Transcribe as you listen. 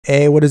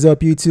Hey, what is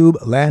up YouTube?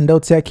 Lando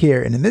Tech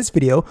here, and in this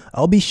video,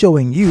 I'll be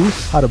showing you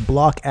how to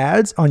block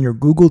ads on your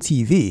Google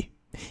TV.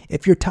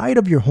 If you're tired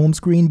of your home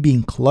screen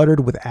being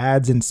cluttered with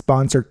ads and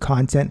sponsored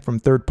content from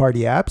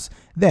third-party apps,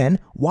 then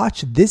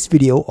watch this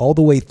video all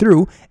the way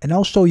through and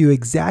I'll show you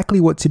exactly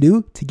what to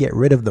do to get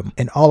rid of them.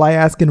 And all I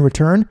ask in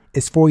return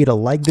is for you to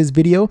like this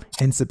video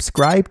and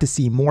subscribe to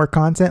see more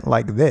content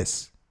like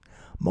this.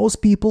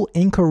 Most people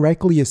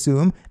incorrectly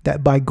assume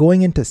that by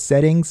going into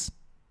settings,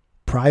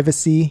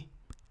 privacy,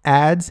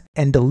 ads,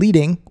 and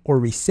deleting or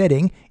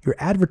resetting your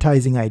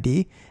advertising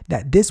ID,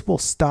 that this will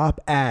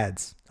stop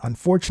ads.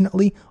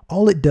 Unfortunately,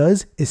 all it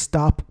does is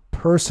stop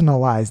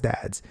personalized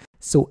ads.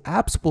 So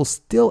apps will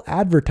still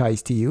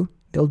advertise to you,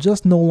 they'll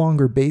just no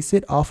longer base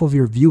it off of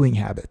your viewing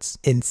habits.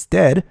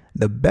 Instead,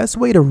 the best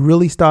way to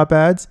really stop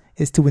ads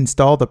is to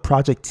install the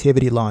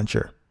Productivity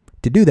Launcher.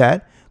 To do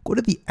that, go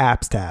to the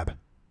Apps tab.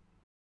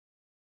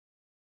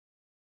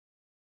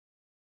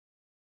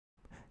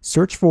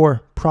 Search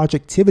for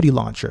Productivity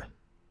Launcher.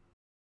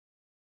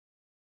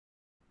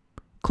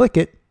 Click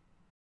it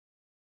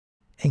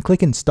and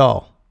click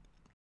Install.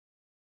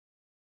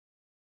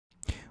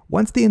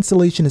 Once the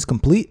installation is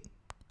complete,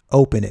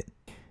 open it.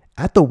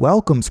 At the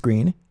welcome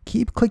screen,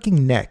 keep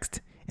clicking Next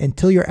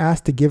until you're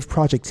asked to give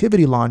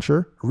Productivity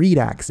Launcher read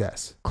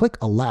access. Click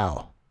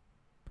Allow.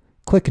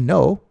 Click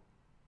No.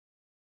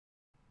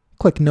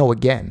 Click No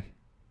again.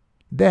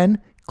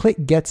 Then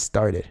click Get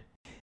Started.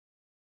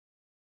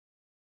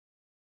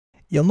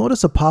 You'll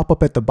notice a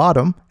pop-up at the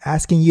bottom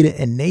asking you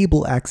to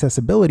enable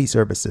accessibility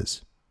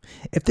services.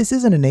 If this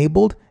isn't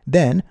enabled,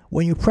 then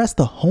when you press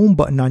the home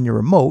button on your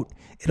remote,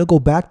 it'll go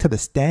back to the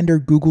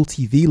standard Google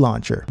TV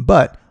launcher.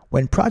 But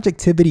when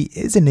Productivity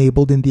is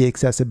enabled in the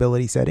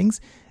accessibility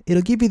settings,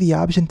 it'll give you the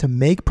option to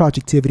make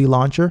Productivity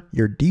Launcher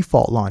your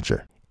default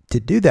launcher. To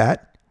do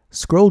that,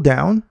 scroll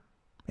down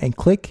and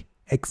click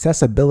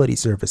Accessibility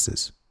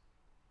Services.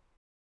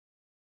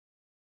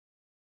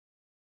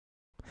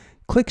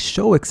 Click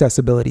Show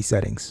Accessibility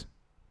Settings.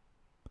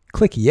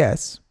 Click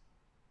Yes.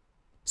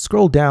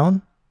 Scroll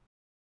down.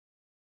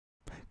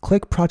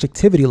 Click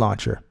Productivity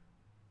Launcher.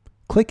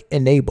 Click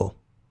Enable.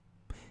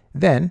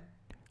 Then,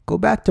 go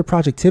back to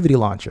Productivity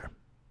Launcher.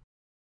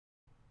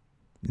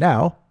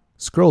 Now,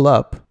 scroll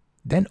up,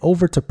 then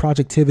over to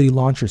Productivity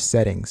Launcher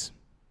Settings.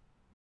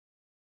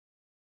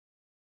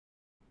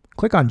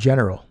 Click on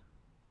General.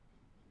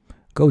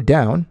 Go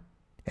down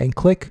and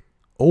click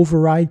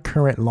Override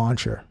Current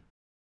Launcher.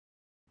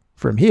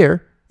 From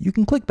here, you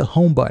can click the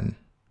Home button,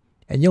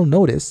 and you'll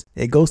notice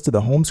it goes to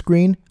the home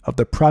screen of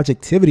the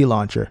Productivity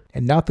Launcher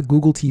and not the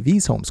Google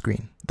TV's home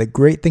screen. The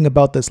great thing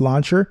about this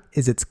launcher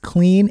is it's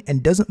clean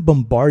and doesn't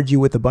bombard you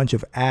with a bunch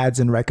of ads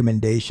and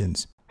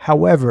recommendations.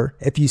 However,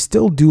 if you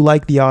still do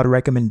like the odd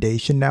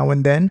recommendation now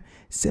and then,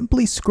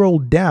 simply scroll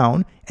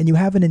down and you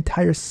have an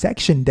entire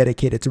section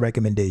dedicated to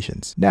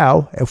recommendations.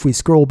 Now, if we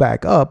scroll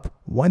back up,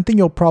 one thing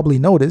you'll probably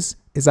notice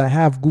is I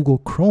have Google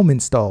Chrome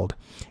installed.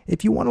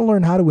 If you want to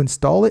learn how to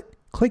install it,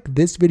 click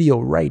this video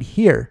right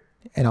here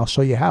and I'll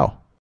show you how.